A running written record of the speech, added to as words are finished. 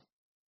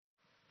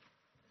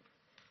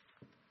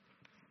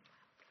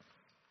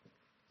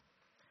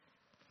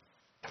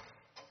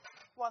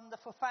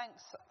Wonderful.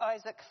 Thanks,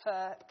 Isaac,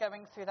 for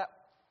going through that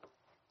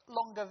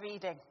longer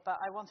reading, but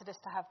I wanted us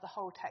to have the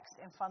whole text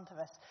in front of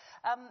us.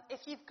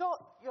 If you've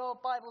got your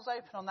Bibles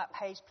open on that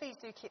page, please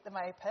do keep them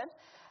open,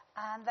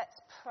 and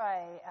let's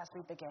pray as we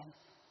begin.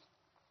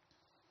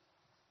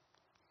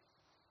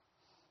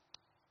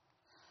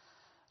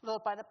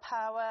 Lord, by the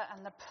power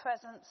and the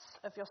presence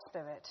of your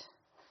Spirit,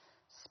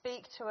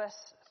 speak to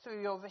us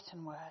through your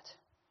written word.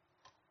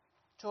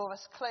 Draw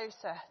us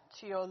closer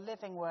to your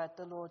living word,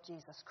 the Lord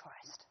Jesus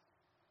Christ.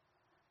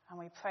 And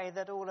we pray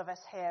that all of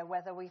us here,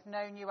 whether we've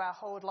known you our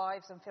whole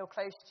lives and feel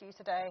close to you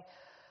today,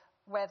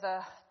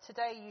 whether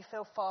today you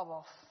feel far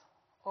off,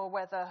 or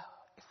whether,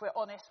 if we're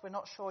honest, we're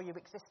not sure you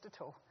exist at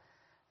all,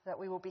 that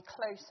we will be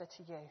closer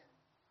to you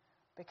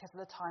because of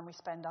the time we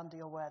spend under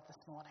your word this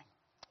morning.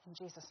 In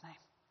Jesus'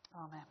 name,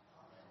 amen.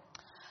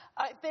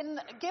 I've been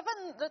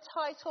given the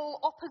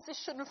title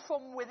Opposition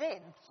from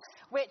Within,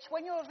 which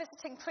when you're a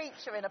visiting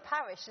preacher in a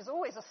parish is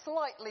always a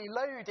slightly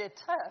loaded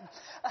term.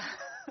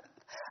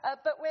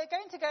 But we're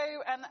going to go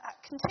and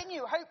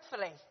continue,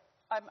 hopefully.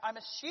 I'm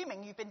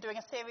assuming you've been doing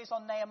a series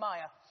on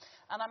Nehemiah.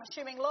 And I'm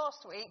assuming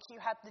last week you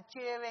had the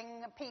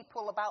jeering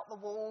people about the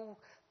wall,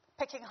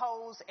 picking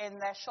holes in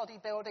their shoddy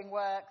building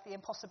work, the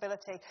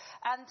impossibility.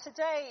 And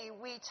today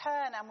we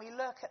turn and we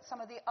look at some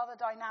of the other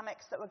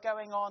dynamics that were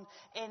going on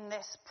in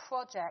this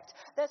project.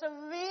 There's a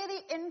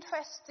really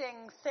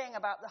interesting thing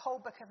about the whole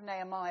book of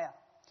Nehemiah.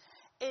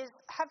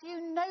 Have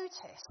you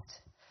noticed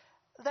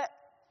that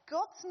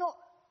God's not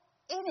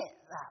in it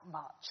that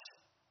much?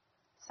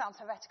 Sounds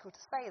heretical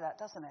to say that,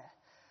 doesn't it?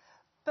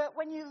 But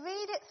when you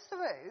read it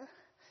through,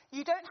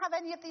 you don't have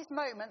any of these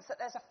moments that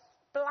there's a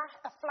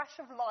flash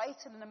of light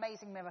and an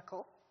amazing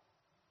miracle.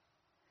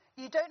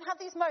 You don't have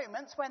these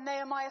moments when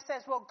Nehemiah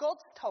says, well,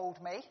 God's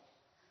told me,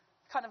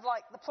 kind of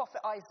like the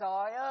prophet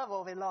Isaiah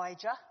or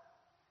Elijah.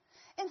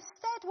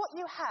 Instead, what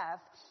you have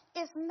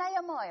is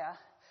Nehemiah,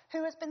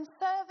 who has been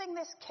serving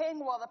this king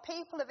while the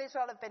people of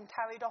Israel have been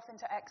carried off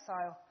into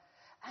exile.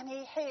 And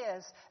he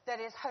hears that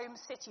his home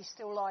city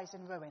still lies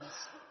in ruins.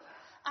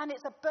 And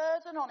it's a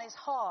burden on his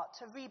heart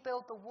to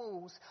rebuild the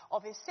walls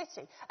of his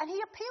city. And he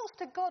appeals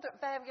to God at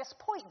various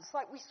points,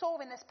 like we saw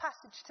in this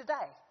passage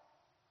today.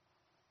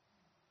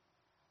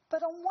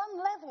 But on one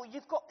level,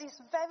 you've got this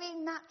very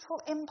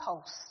natural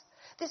impulse,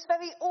 this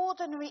very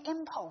ordinary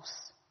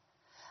impulse.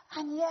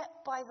 And yet,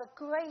 by the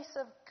grace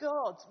of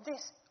God,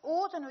 this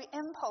ordinary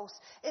impulse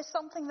is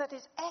something that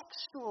is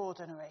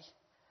extraordinary.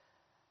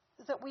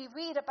 That we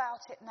read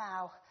about it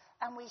now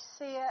and we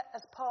see it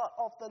as part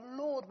of the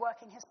Lord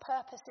working his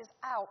purposes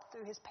out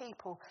through his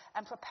people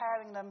and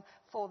preparing them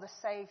for the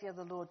Saviour,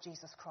 the Lord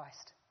Jesus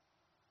Christ.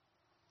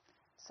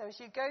 So as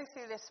you go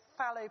through this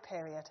fallow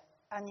period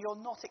and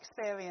you're not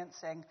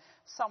experiencing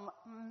some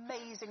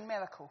amazing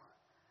miracle,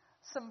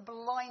 some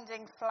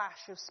blinding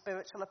flash of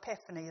spiritual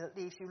epiphany that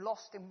leaves you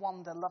lost in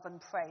wonder, love and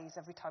praise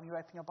every time you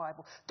open your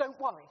Bible, don't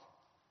worry.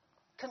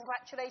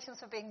 Congratulations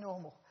for being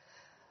normal.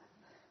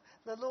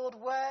 The Lord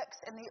works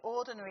in the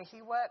ordinary,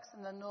 he works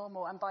in the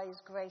normal, and by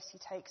his grace he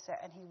takes it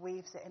and he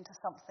weaves it into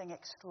something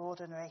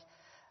extraordinary,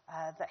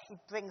 that he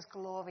brings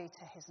glory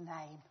to his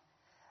name,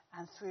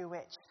 and through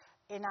which,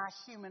 in our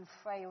human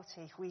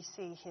frailty, we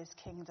see his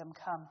kingdom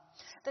come.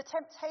 The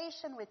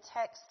temptation with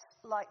texts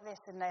like this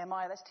in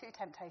Nehemiah, there's two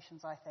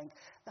temptations, I think.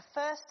 The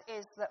first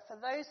is that for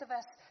those of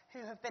us who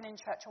have been in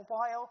church a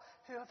while,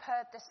 who have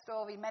heard this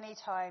story many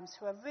times,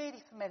 who are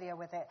really familiar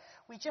with it,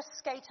 we just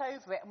skate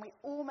over it and we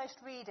almost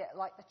read it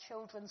like the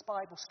children's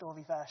Bible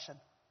story version.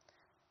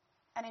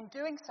 And in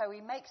doing so,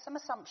 we make some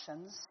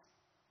assumptions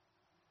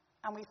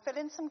and we fill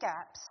in some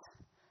gaps.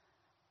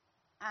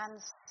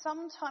 And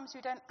sometimes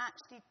we don't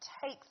actually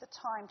take the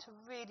time to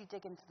really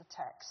dig into the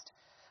text.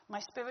 My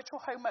spiritual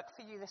homework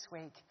for you this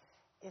week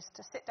is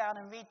to sit down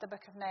and read the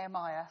book of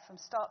Nehemiah from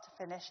start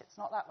to finish. It's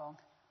not that long.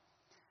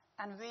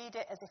 And read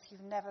it as if you've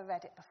never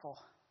read it before.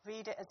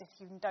 Read it as if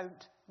you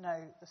don't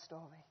know the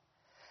story.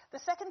 The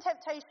second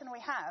temptation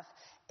we have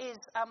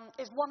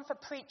is one for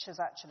preachers,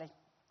 actually,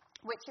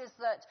 which is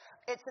that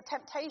it's a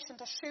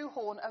temptation to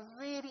shoehorn a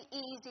really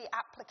easy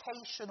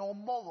application or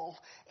moral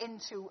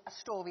into a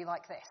story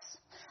like this.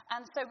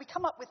 And so we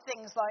come up with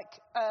things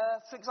like,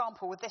 for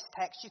example, with this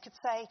text, you could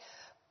say,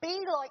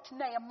 be like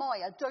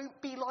Nehemiah,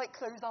 don't be like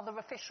those other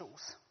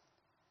officials.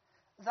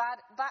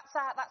 That's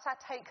our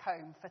take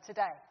home for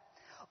today.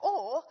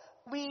 Or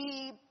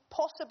we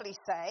possibly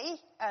say,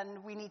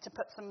 and we need to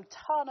put some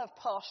ton of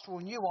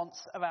pastoral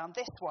nuance around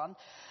this one,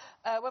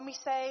 when we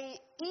say,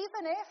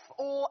 even if,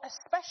 or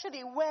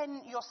especially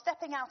when you're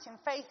stepping out in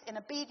faith, in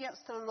obedience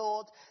to the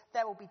Lord,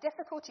 there will be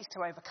difficulties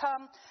to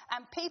overcome,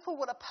 and people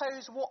will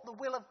oppose what the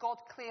will of God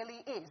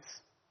clearly is.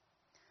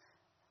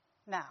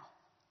 Now,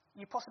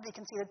 you possibly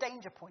can see the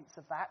danger points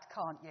of that,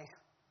 can't you?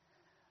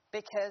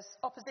 Because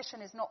opposition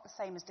is not the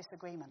same as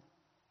disagreement.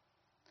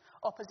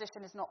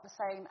 Opposition is not the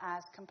same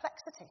as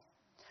complexity.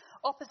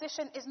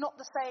 Opposition is not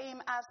the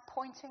same as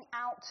pointing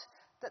out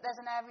that there's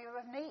an area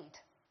of need.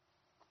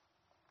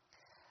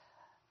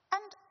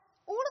 And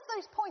all of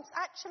those points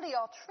actually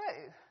are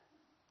true.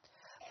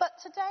 But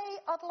today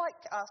I'd like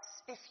us,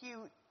 if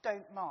you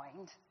don't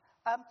mind,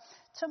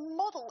 to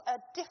model a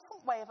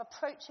different way of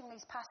approaching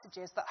these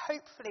passages that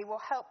hopefully will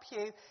help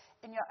you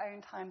in your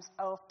own times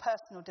of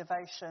personal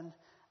devotion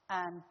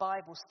and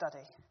Bible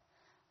study.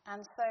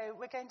 And so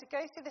we're going to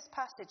go through this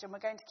passage and we're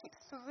going to keep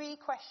 3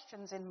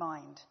 questions in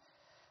mind.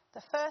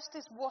 The first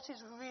is what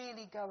is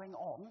really going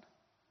on,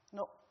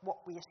 not what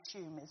we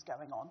assume is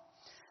going on.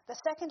 The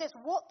second is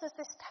what does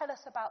this tell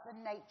us about the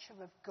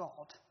nature of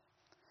God?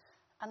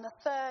 And the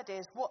third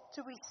is what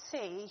do we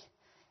see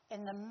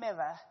in the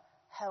mirror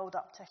held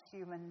up to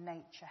human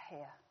nature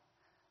here?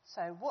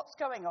 So what's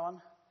going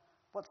on?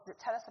 What does it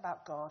tell us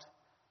about God?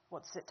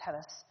 What does it tell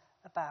us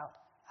about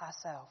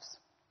ourselves?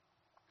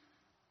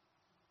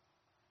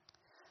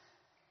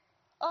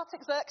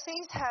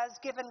 Artaxerxes has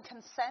given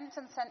consent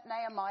and sent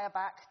Nehemiah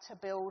back to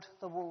build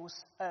the walls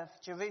of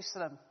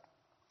Jerusalem.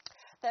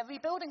 They're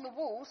rebuilding the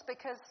walls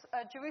because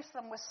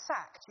Jerusalem was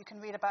sacked. You can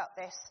read about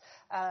this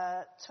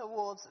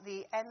towards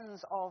the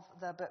ends of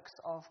the books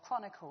of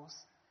Chronicles.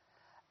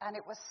 And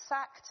it was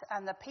sacked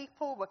and the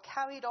people were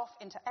carried off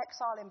into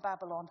exile in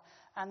Babylon.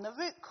 And the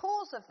root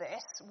cause of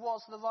this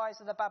was the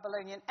rise of the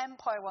Babylonian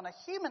Empire on a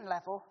human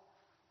level.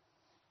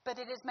 But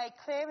it is made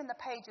clear in the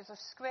pages of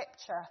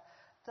Scripture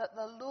that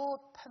the Lord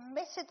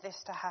permitted this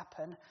to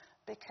happen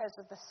because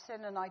of the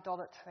sin and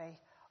idolatry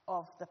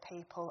of the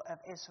people of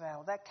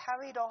Israel. They're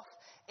carried off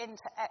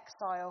into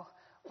exile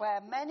where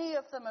many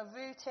of them are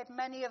rooted,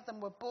 many of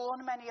them were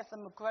born, many of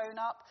them were grown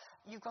up.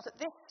 You've got at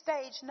this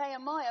stage,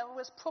 Nehemiah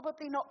was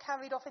probably not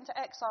carried off into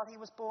exile, he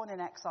was born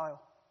in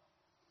exile.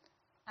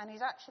 And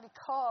he's actually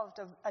carved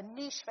a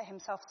niche for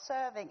himself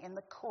serving in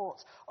the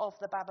court of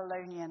the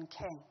Babylonian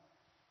king.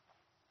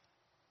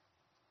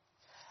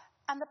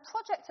 And the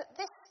project at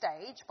this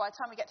stage, by the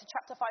time we get to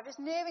chapter 5, is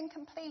nearing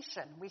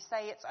completion. We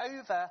say it's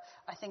over.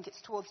 I think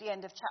it's towards the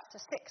end of chapter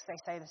 6 they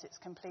say that it's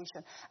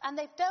completion. And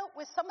they've dealt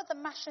with some of the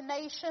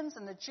machinations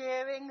and the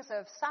jeerings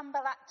of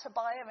Sanballat,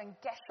 Tobiah and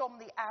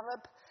Geshem the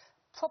Arab,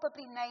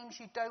 probably names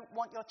you don't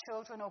want your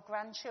children or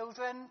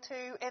grandchildren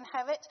to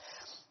inherit.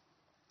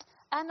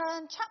 And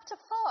then chapter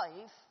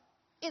 5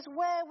 is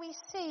where we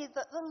see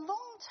that the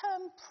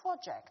long-term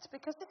project,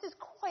 because this is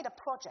quite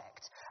a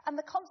project, and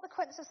the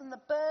consequences and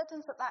the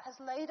burdens that that has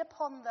laid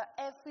upon the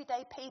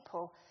everyday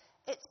people,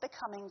 it's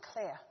becoming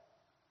clear.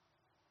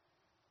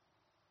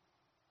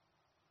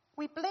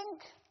 We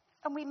blink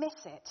and we miss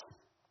it.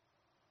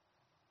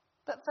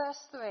 But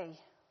verse 3,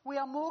 we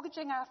are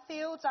mortgaging our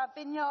fields, our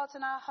vineyards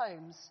and our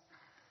homes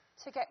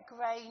to get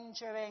grain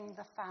during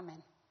the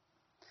famine.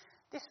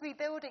 This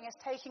rebuilding is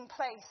taking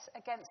place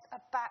against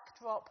a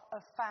backdrop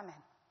of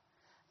famine.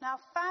 Now,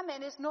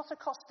 famine is not a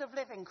cost of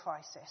living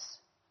crisis.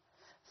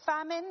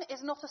 Famine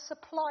is not a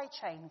supply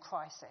chain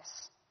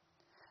crisis.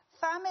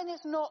 Famine is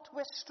not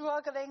we're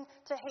struggling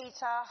to heat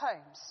our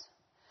homes.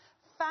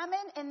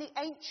 Famine in the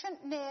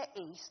ancient Near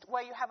East,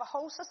 where you have a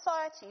whole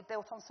society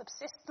built on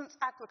subsistence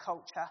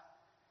agriculture,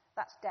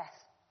 that's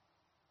death.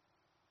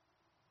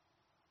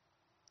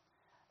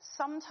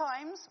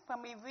 Sometimes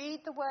when we read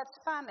the word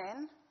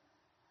famine,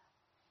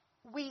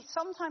 we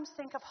sometimes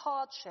think of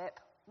hardship,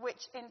 which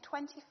in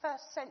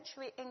 21st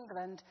century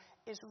England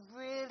is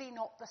really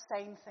not the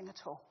same thing at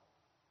all.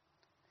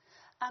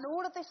 And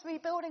all of this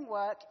rebuilding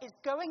work is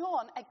going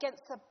on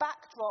against a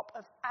backdrop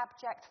of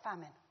abject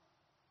famine.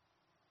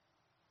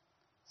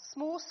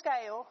 Small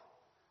scale,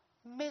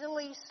 Middle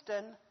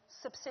Eastern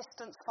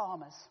subsistence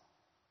farmers.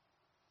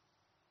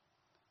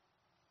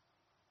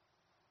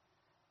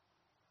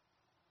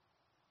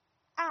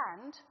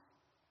 And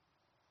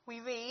we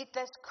read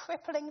there's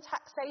crippling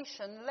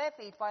taxation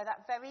levied by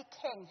that very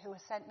king who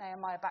has sent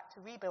Nehemiah back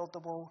to rebuild the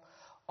wall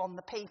on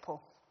the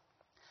people.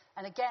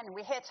 And again,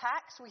 we hear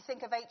tax, we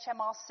think of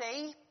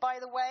HMRC. By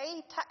the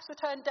way, tax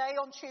return day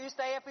on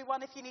Tuesday,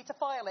 everyone, if you need to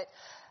file it.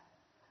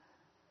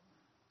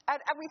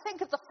 And we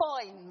think of the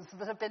fines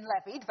that have been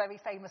levied, very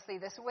famously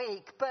this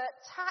week. But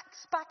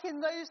tax back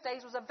in those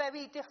days was a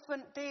very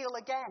different deal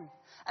again.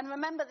 And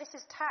remember, this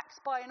is tax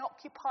by an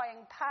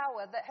occupying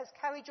power that has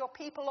carried your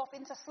people off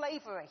into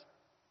slavery.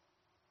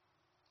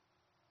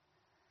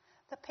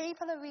 The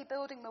people are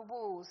rebuilding the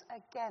walls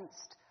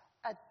against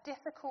a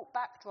difficult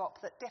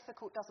backdrop that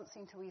difficult doesn't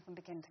seem to even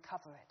begin to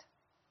cover it.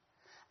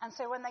 And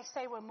so when they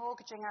say we're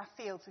mortgaging our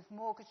fields, we've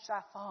mortgaged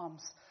our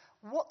farms,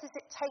 what does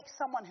it take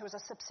someone who is a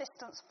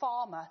subsistence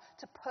farmer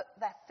to put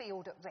their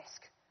field at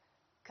risk?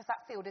 Because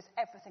that field is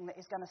everything that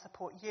is going to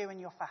support you and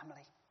your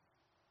family.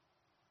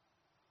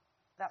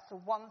 That's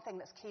the one thing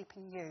that's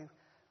keeping you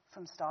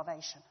from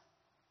starvation.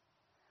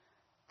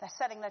 They're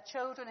selling their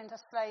children into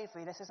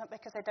slavery. This isn't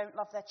because they don't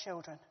love their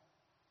children.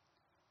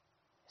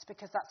 It's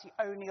because that's the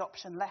only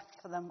option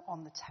left for them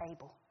on the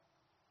table.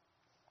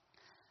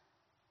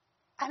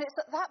 And it's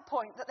at that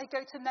point that they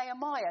go to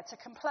Nehemiah to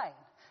complain.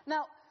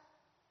 Now,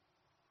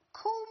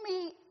 call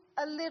me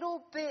a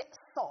little bit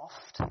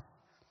soft,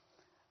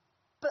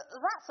 but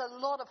that's a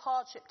lot of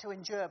hardship to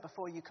endure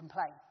before you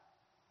complain.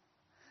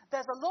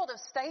 There's a lot of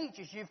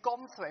stages you've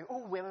gone through.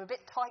 Oh, we're a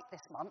bit tight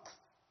this month.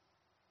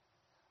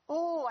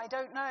 Oh, I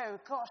don't know.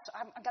 Gosh,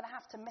 I'm going to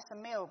have to miss a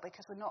meal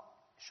because we're not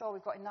sure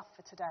we've got enough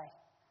for today.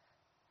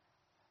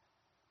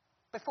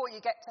 Before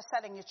you get to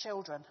selling your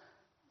children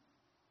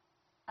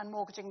and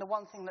mortgaging the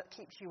one thing that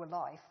keeps you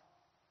alive.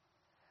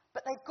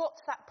 But they've got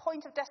to that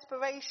point of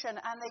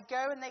desperation and they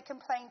go and they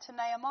complain to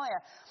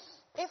Nehemiah.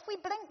 If we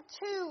blink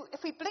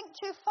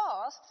too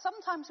fast,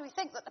 sometimes we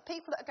think that the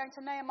people that are going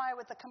to Nehemiah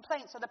with the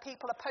complaints are the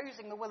people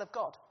opposing the will of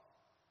God.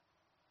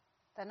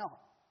 They're not.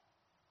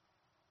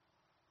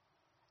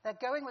 They're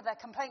going with their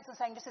complaints and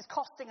saying, this is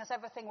costing us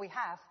everything we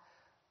have.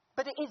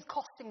 But it is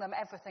costing them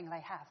everything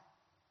they have.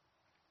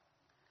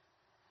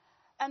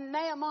 And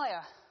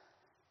Nehemiah,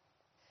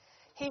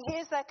 he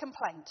hears their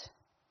complaint.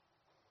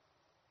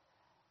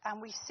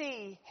 And we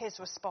see his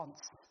response.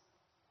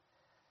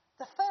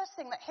 The first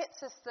thing that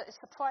hits us that is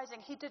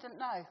surprising, he didn't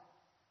know.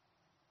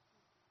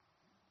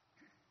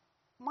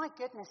 My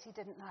goodness, he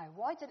didn't know.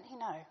 Why didn't he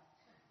know?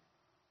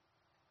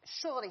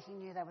 Surely he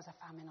knew there was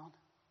a famine on.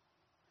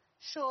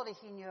 Surely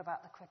he knew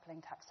about the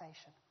crippling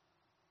taxation.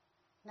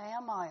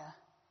 Nehemiah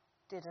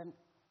didn't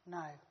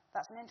know.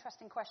 That's an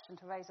interesting question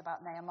to raise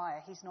about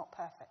Nehemiah. He's not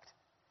perfect.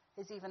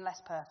 He's even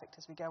less perfect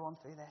as we go on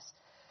through this.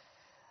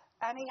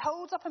 And he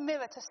holds up a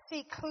mirror to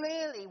see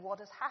clearly what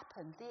has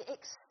happened, the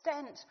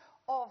extent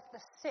of the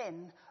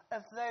sin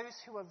of those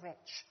who are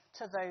rich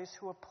to those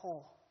who are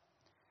poor.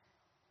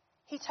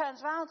 He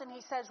turns around and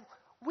he says,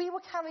 we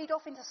were carried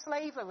off into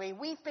slavery.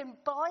 We've been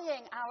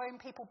buying our own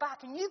people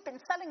back and you've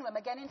been selling them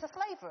again into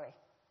slavery.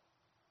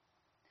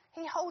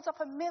 He holds up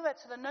a mirror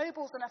to the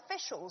nobles and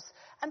officials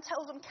and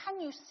tells them,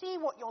 can you see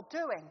what you're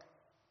doing?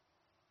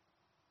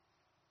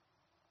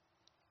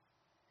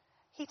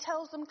 He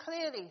tells them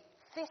clearly,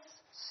 this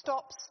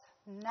stops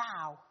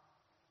now.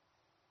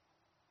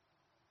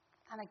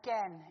 And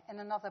again, in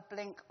another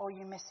blink or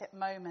you miss it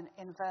moment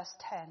in verse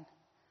 10,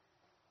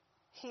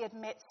 he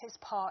admits his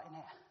part in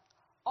it.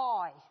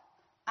 I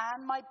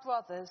and my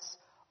brothers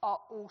are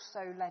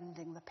also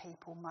lending the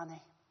people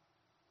money.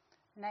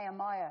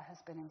 Nehemiah has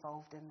been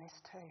involved in this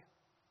too.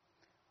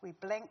 We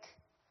blink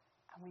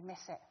and we miss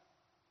it.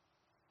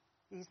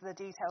 These are the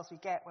details we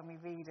get when we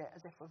read it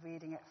as if we're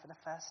reading it for the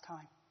first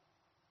time.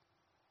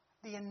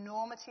 The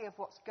enormity of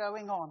what's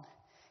going on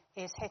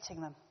is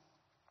hitting them.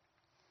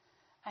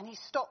 And he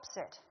stops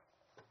it.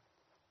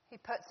 He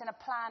puts in a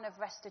plan of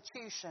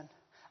restitution,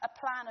 a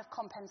plan of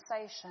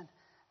compensation,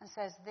 and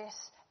says, this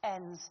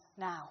ends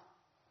now.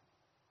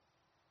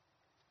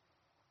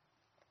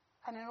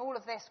 And in all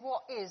of this,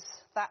 what is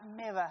that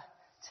mirror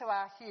to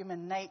our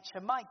human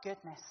nature? My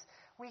goodness,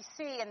 we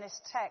see in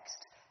this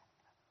text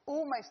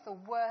almost the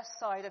worst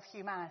side of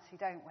humanity,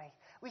 don't we?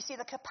 We see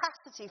the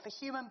capacity for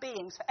human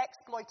beings for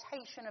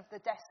exploitation of the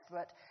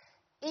desperate,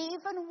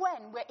 even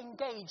when we're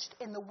engaged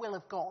in the will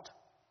of God.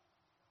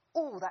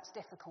 Oh, that's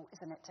difficult,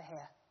 isn't it, to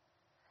hear?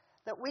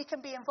 That we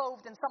can be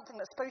involved in something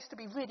that's supposed to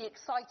be really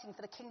exciting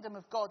for the kingdom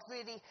of God,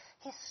 really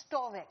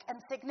historic and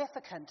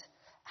significant,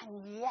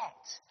 and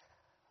yet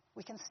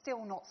we can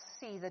still not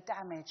see the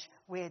damage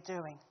we're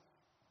doing.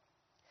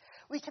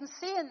 We can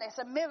see in this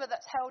a mirror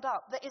that's held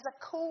up that is a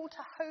call to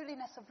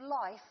holiness of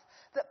life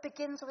that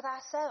begins with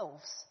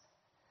ourselves.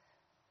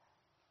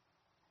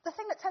 The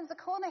thing that turns the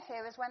corner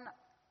here is when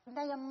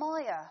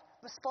Nehemiah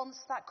responds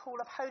to that call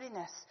of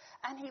holiness,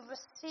 and he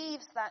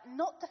receives that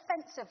not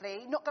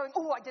defensively, not going,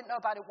 oh, I didn't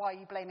know about it, why are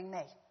you blaming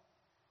me?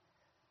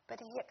 But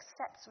he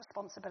accepts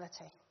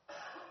responsibility.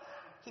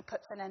 He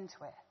puts an end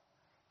to it.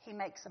 He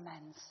makes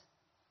amends.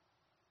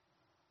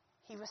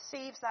 He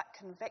receives that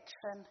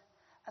conviction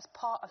as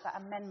part of that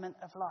amendment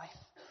of life.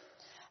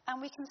 And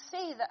we can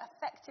see that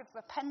effective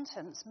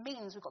repentance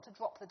means we've got to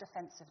drop the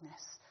defensiveness.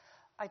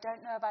 I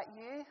don't know about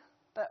you,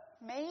 but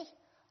me,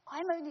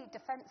 I'm only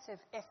defensive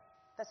if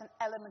there's an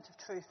element of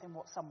truth in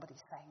what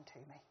somebody's saying to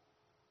me.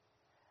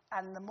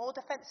 And the more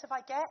defensive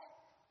I get,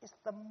 is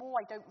the more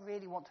I don't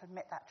really want to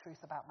admit that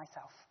truth about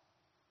myself.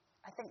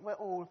 I think we're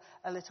all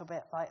a little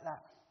bit like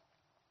that.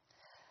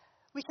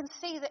 We can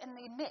see that in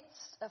the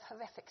midst of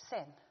horrific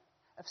sin,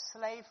 of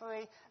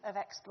slavery, of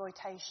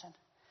exploitation,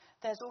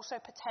 there's also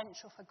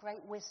potential for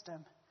great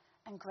wisdom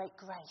and great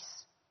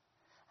grace.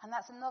 And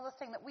that's another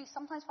thing that we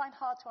sometimes find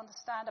hard to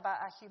understand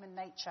about our human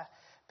nature,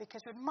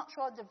 because we'd much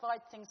rather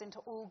divide things into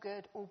all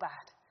good, all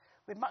bad.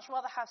 We'd much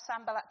rather have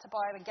Sanballat,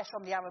 Tobiah and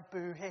Geshem the Arab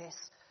boo hiss,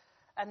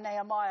 and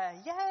Nehemiah,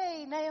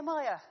 yay,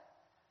 Nehemiah.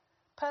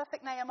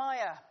 Perfect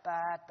Nehemiah,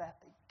 bad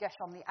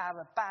Geshem the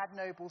Arab, bad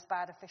nobles,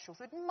 bad officials.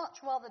 We'd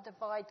much rather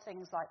divide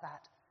things like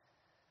that.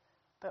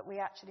 But we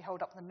actually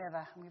hold up the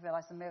mirror and we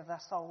realise the mirror of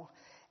our soul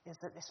is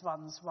that this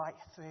runs right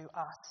through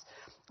us.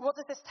 What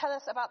does this tell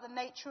us about the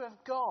nature of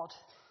God?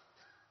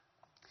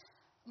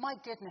 My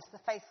goodness, the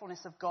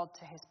faithfulness of God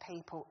to his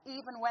people,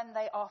 even when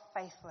they are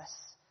faithless.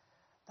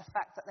 The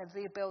fact that they're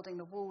rebuilding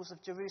the walls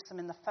of Jerusalem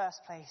in the first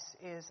place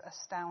is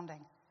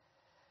astounding.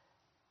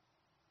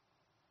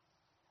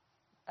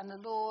 And the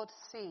Lord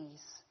sees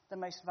the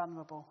most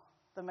vulnerable,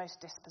 the most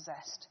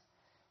dispossessed.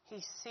 He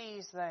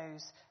sees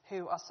those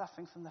who are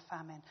suffering from the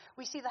famine.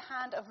 We see the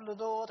hand of the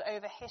Lord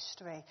over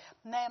history.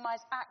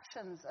 Nehemiah's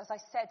actions, as I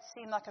said,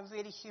 seem like a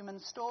really human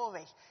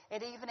story.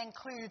 It even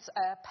includes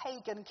a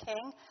pagan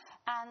king.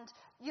 And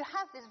you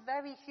have this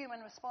very human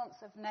response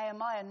of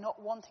Nehemiah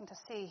not wanting to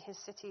see his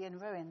city in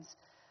ruins.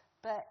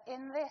 But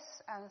in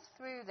this and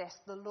through this,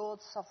 the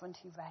Lord's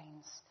sovereignty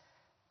reigns.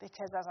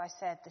 Because, as I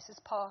said, this is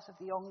part of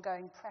the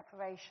ongoing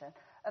preparation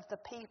of the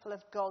people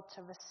of God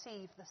to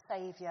receive the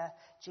Saviour,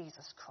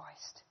 Jesus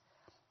Christ.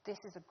 This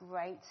is a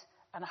great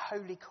and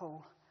holy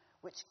call,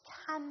 which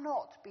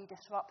cannot be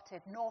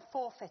disrupted nor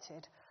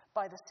forfeited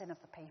by the sin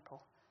of the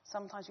people.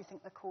 Sometimes we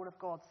think the call of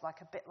God's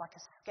a bit like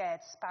a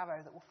scared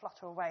sparrow that will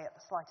flutter away at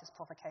the slightest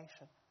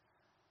provocation.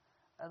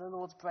 The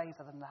Lord's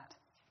braver than that.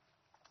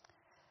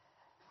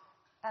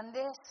 And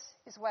this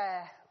is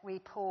where we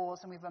pause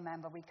and we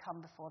remember we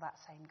come before that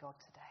same God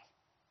today.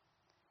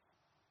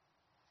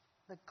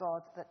 The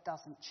God that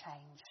doesn't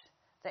change.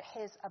 That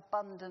his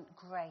abundant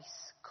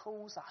grace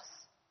calls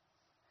us,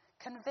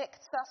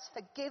 convicts us,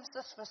 forgives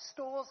us,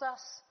 restores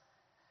us,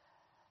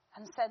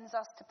 and sends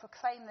us to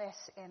proclaim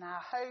this in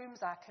our homes,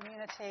 our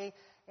community,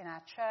 in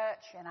our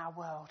church, in our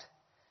world.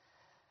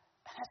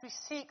 And as we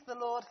seek the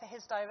Lord for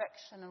his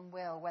direction and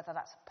will, whether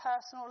that's a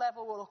personal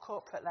level or a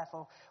corporate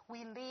level, we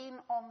lean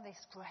on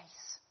this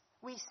grace.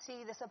 We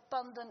see this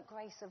abundant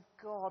grace of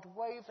God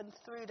woven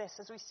through this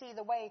as we see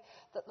the way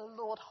that the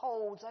Lord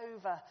holds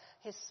over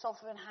his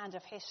sovereign hand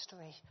of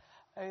history,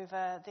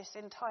 over this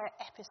entire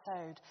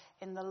episode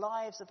in the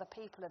lives of the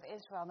people of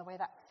Israel and the way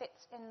that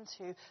fits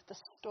into the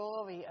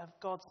story of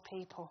God's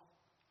people.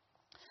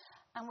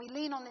 And we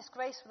lean on this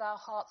grace with our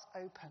hearts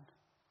open,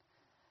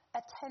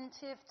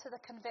 attentive to the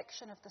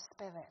conviction of the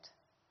Spirit.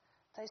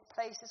 Those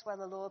places where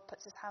the Lord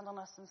puts his hand on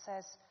us and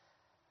says,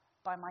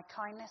 by my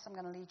kindness, I'm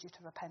going to lead you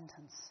to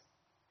repentance.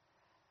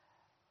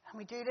 And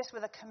we do this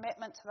with a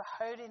commitment to the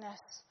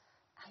holiness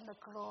and the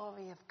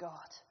glory of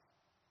God.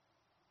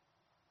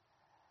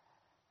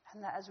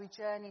 And that as we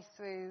journey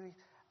through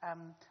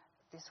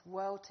this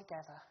world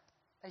together,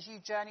 as you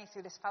journey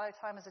through this fallow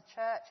time as a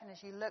church, and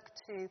as you look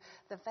to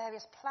the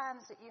various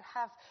plans that you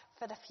have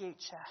for the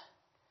future,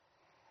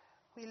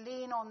 we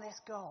lean on this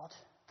God,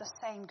 the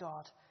same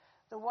God,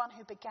 the one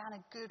who began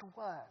a good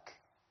work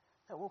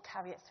that will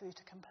carry it through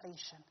to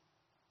completion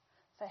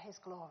for his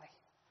glory.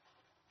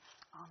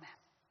 Amen.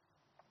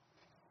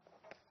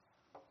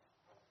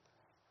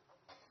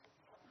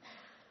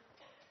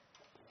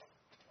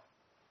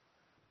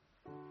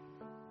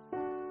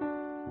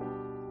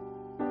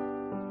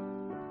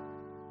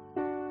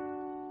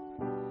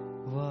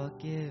 What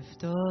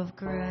gift of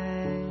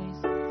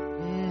grace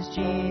is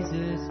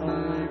Jesus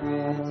my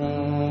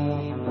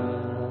Redeemer?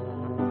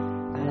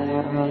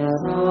 There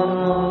is no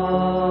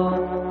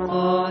more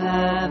for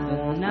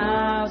heaven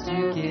now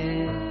to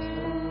give.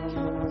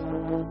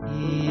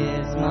 He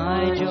is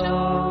my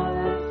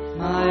joy,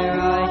 my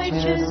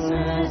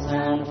righteousness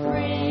and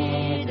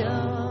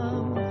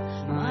freedom,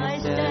 my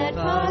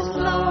steadfast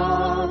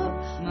love,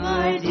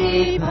 my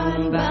deep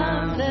and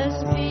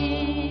boundless peace.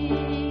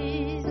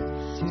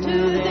 To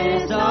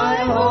this I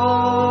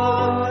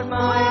hold,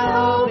 my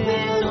hope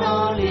is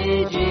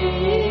only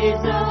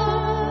Jesus.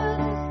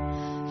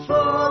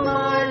 For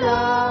my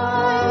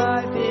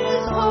life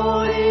is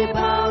wholly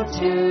bound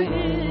to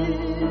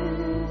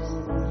his.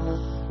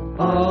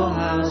 Oh,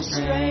 how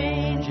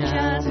strange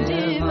and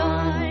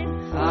divine,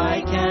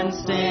 I can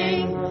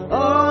sing,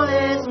 all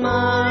is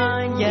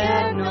mine,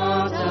 yet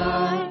not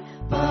I,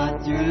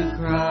 but through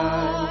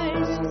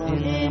Christ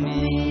in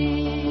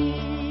me.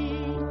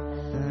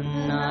 The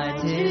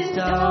night is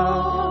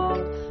dark,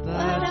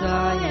 but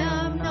I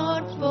am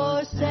not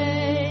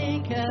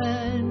forsaken,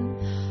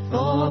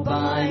 for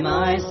by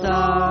my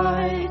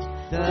side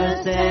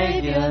the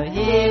Saviour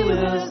he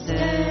will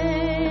stay.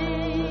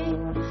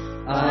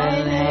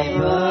 I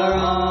labor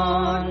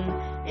on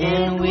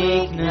in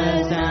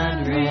weakness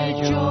and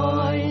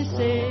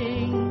rejoicing,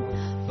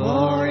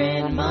 for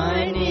in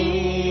my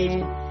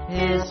need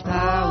his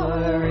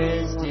power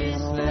is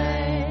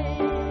displayed.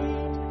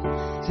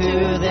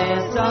 To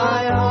this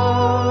I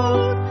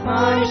hold,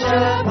 my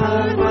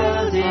shepherd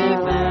will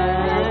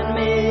defend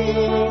me.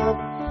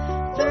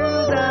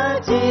 Through the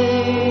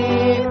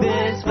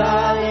deepest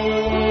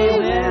valley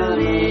will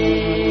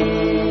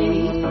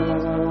lead.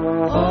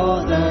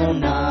 Oh, the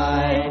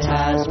night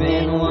has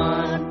been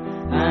won,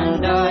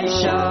 and I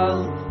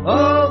shall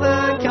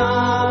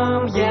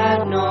overcome,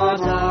 yet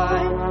not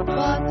I,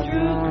 but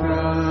through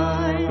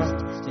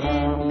Christ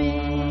in me.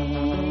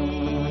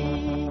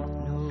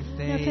 No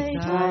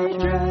fate I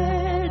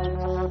dread,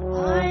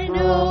 I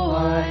know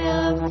I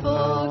am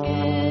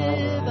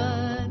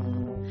forgiven.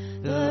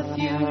 The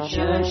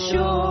future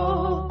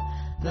sure,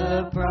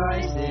 the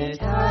price it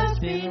has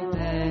been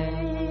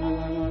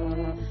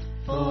paid.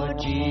 For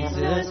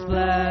Jesus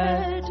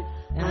bled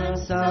and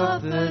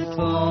suffered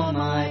for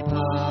my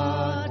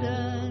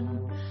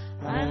pardon,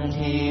 and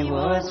he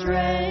was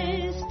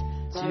raised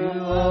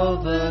to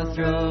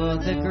overthrow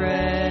the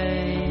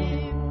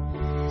grave.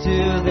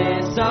 To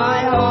this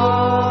I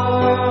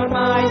hold,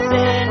 my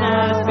sin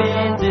has been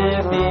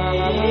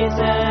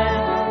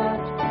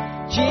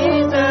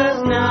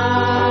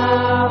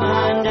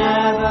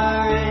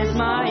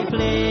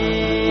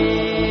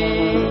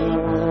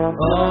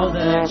all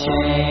the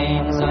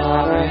chains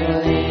are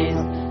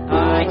released.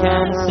 I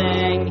can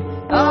sing,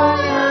 I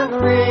am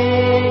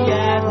free,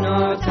 yet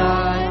no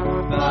time,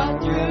 but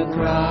through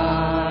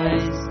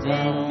Christ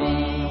in me.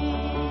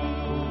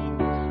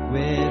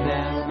 With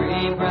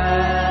every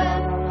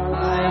breath,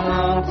 I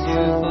long to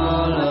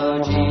follow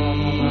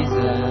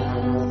Jesus,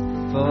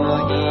 for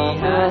he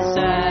has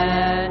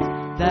said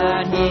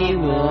that he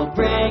will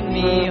bring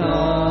me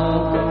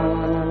home.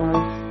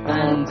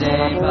 And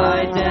day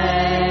by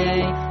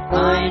day,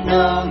 I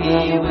know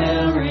he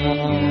will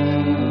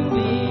renew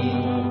me,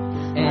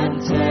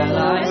 until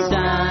I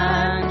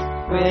stand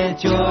with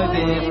joy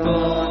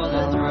before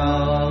the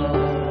throne.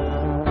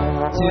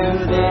 To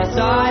this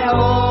I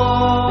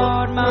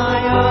hold, my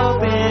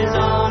hope is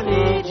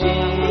only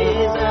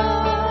Jesus.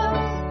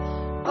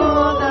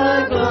 All the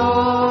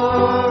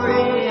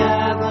glory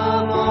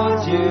evermore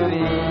to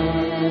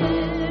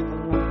him.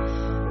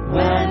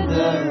 When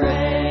the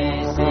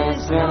race is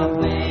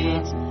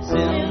complete,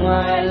 soon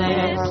my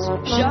lips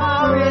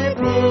shall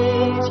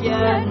repeat,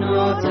 yet no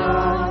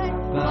time,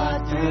 but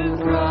through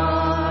Christ.